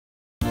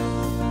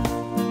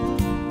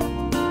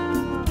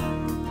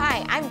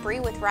Bree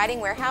with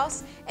Riding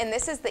Warehouse, and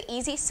this is the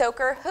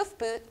EasySoaker Hoof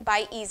Boot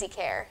by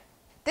EasyCare.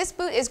 This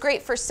boot is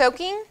great for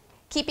soaking,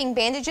 keeping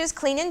bandages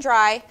clean and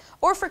dry,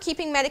 or for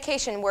keeping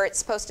medication where it's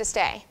supposed to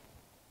stay.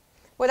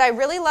 What I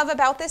really love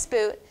about this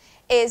boot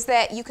is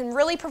that you can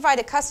really provide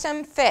a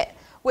custom fit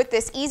with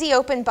this easy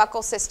open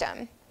buckle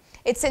system.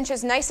 It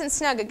cinches nice and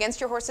snug against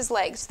your horse's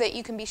legs so that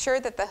you can be sure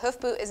that the hoof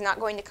boot is not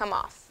going to come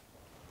off.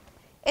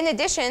 In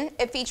addition,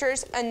 it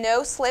features a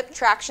no-slip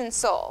traction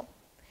sole.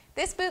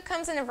 This boot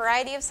comes in a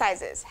variety of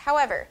sizes.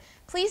 However,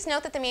 please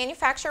note that the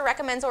manufacturer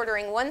recommends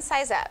ordering one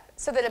size up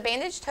so that a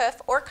bandaged hoof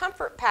or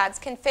comfort pads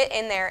can fit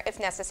in there if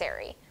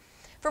necessary.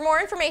 For more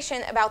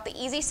information about the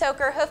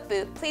EasySoaker Hoof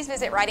Boot, please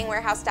visit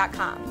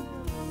ridingwarehouse.com.